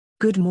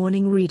Good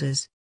morning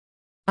readers.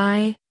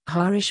 I,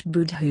 Harish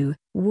Budhu,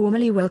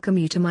 warmly welcome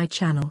you to my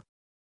channel.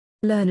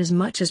 Learn as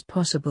much as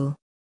possible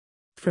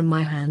from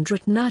my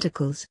handwritten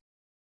articles.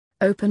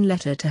 Open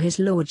letter to His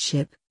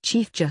Lordship,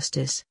 Chief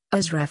Justice,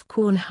 Ashraf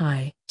Khan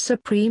High,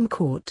 Supreme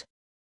Court.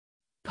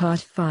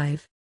 Part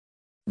 5.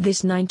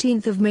 This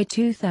 19th of May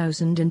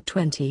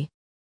 2020.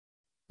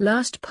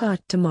 Last part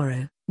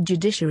tomorrow,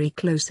 Judiciary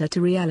closer to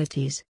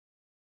realities.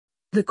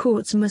 The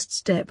courts must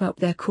step up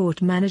their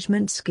court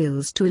management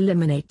skills to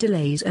eliminate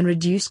delays and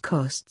reduce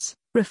costs.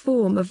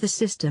 Reform of the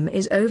system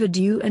is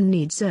overdue and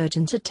needs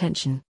urgent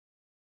attention.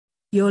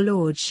 Your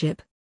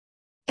Lordship.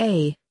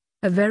 A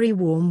very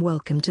warm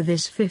welcome to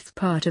this fifth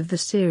part of the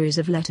series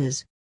of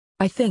letters.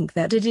 I think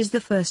that it is the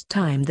first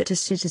time that a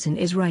citizen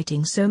is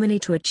writing so many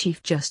to a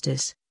Chief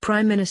Justice,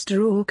 Prime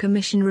Minister or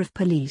Commissioner of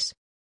Police.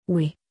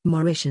 We,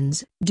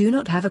 Mauritians, do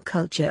not have a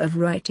culture of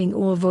writing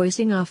or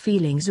voicing our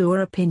feelings or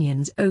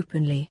opinions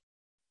openly.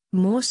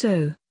 More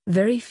so,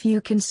 very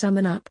few can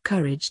summon up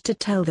courage to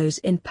tell those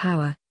in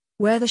power,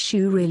 where the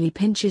shoe really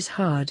pinches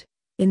hard,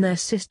 in their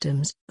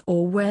systems,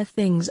 or where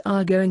things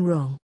are going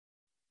wrong.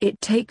 It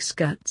takes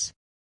guts.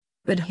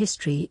 But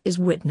history is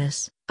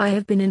witness, I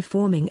have been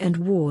informing and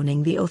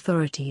warning the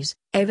authorities,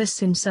 ever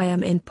since I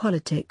am in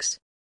politics.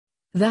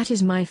 That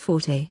is my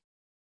forte.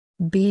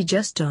 Be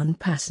just en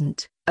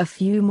passant, a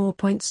few more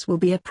points will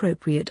be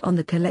appropriate on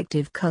the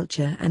collective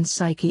culture and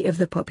psyche of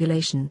the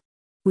population.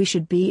 We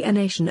should be a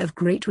nation of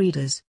great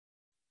readers.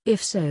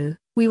 If so,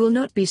 we will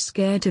not be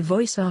scared to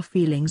voice our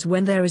feelings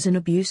when there is an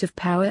abuse of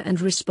power and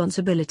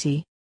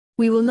responsibility.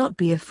 We will not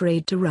be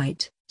afraid to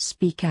write,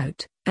 speak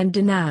out, and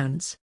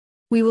denounce.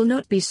 We will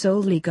not be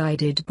solely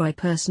guided by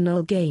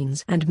personal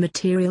gains and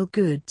material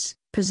goods,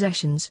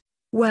 possessions,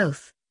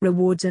 wealth,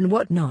 rewards and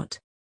whatnot.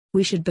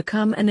 We should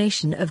become a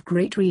nation of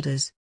great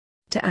readers.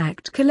 To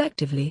act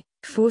collectively,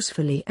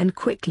 forcefully and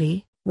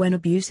quickly, when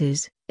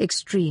abuses,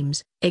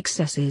 extremes,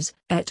 excesses,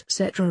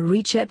 etc.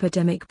 reach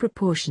epidemic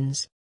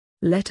proportions.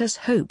 Let us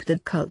hope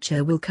that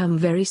culture will come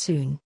very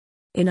soon.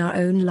 In our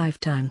own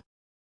lifetime.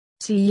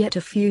 See yet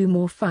a few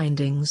more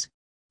findings.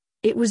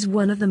 It was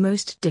one of the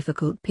most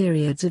difficult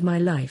periods of my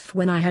life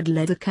when I had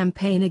led a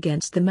campaign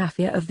against the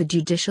mafia of the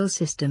judicial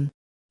system.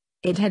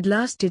 It had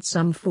lasted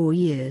some 4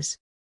 years.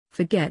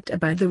 Forget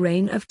about the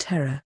reign of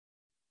terror.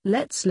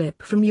 Let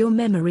slip from your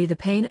memory the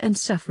pain and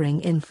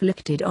suffering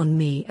inflicted on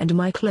me and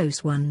my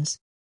close ones.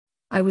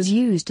 I was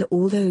used to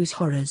all those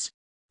horrors.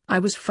 I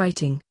was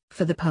fighting,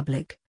 for the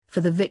public,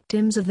 for the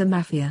victims of the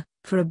mafia,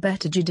 for a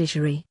better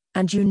judiciary,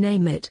 and you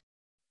name it.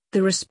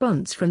 The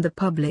response from the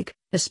public,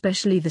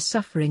 especially the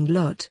suffering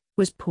lot,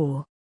 was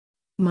poor.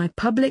 My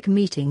public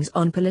meetings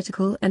on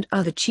political and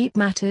other cheap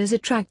matters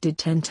attracted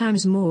 10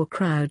 times more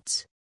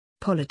crowds.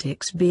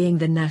 Politics being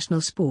the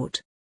national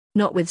sport.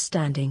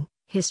 Notwithstanding,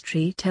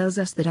 history tells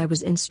us that I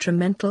was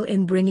instrumental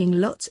in bringing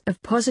lots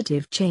of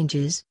positive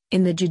changes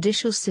in the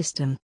judicial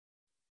system.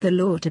 The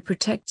law to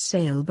protect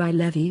sale by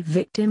levy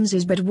victims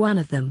is but one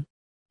of them.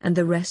 And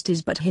the rest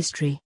is but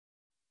history.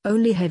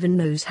 Only heaven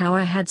knows how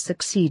I had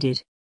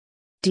succeeded.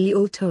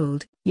 All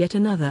told, yet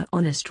another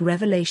honest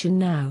revelation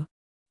now.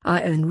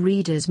 Our own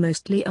readers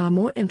mostly are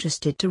more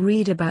interested to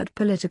read about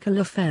political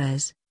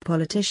affairs,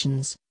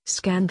 politicians,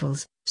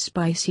 scandals,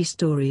 spicy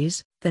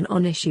stories, than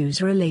on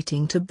issues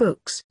relating to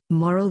books,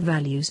 moral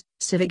values,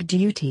 civic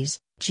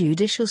duties,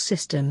 judicial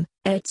system,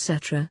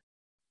 etc.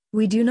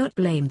 We do not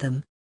blame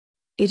them.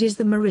 It is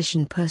the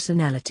Mauritian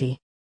personality.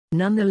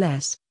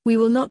 Nonetheless, we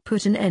will not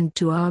put an end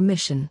to our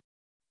mission.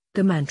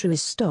 The mantra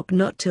is stop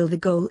not till the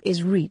goal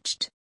is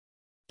reached.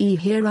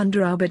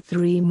 Hereunder are but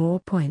 3 more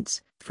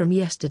points, from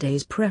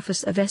yesterday's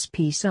preface of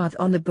S.P. Sarth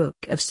on the Book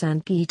of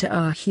Sankita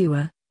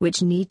Ahua,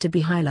 which need to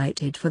be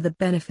highlighted for the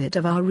benefit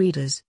of our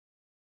readers.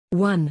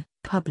 1.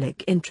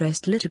 Public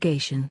interest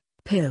litigation,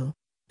 PIL,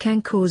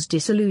 can cause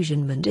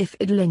disillusionment if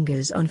it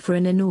lingers on for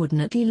an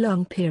inordinately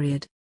long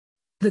period.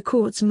 The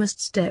courts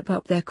must step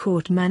up their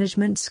court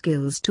management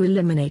skills to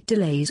eliminate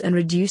delays and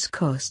reduce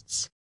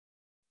costs.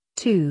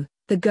 2.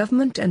 The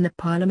government and the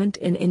parliament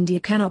in India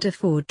cannot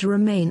afford to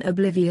remain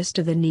oblivious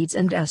to the needs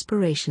and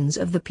aspirations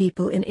of the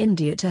people in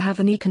India to have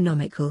an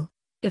economical,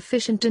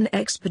 efficient and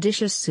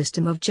expeditious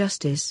system of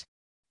justice.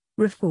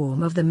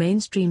 Reform of the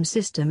mainstream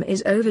system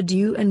is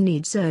overdue and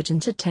needs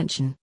urgent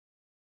attention.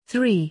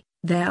 3.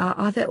 There are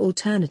other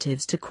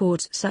alternatives to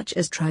courts such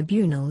as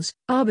tribunals,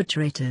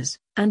 arbitrators,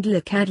 and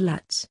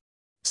lakadlats.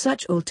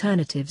 Such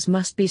alternatives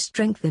must be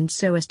strengthened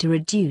so as to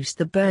reduce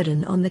the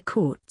burden on the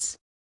courts.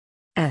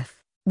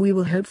 We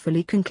will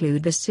hopefully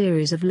conclude the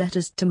series of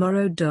letters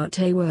tomorrow.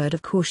 A word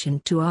of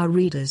caution to our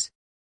readers.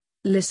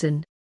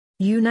 Listen.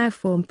 You now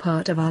form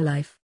part of our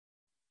life.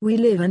 We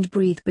live and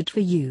breathe but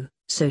for you,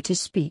 so to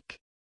speak.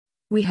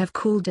 We have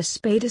called a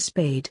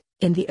spade,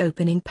 in the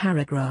opening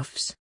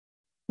paragraphs.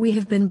 We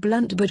have been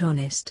blunt but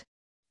honest.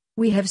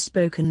 We have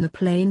spoken the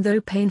plain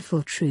though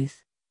painful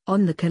truth,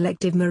 on the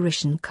collective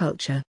Mauritian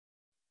culture.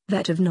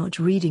 That of not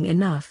reading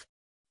enough.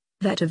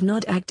 That of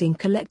not acting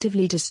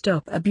collectively to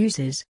stop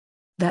abuses.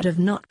 That of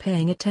not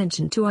paying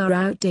attention to our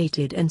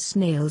outdated and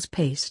snail's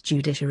pace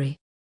judiciary.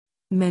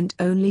 meant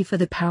only for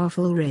the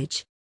powerful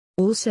rich.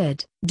 All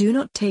said, do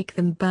not take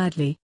them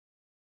badly.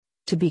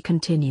 To be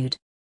continued.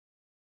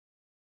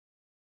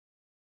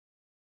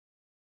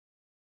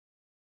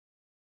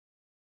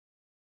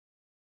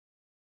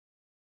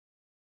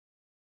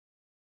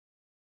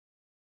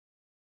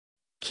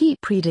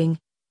 Keep reading,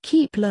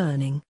 keep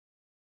learning.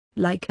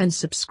 Like and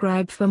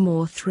subscribe for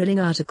more thrilling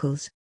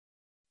articles.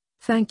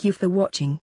 Thank you for watching.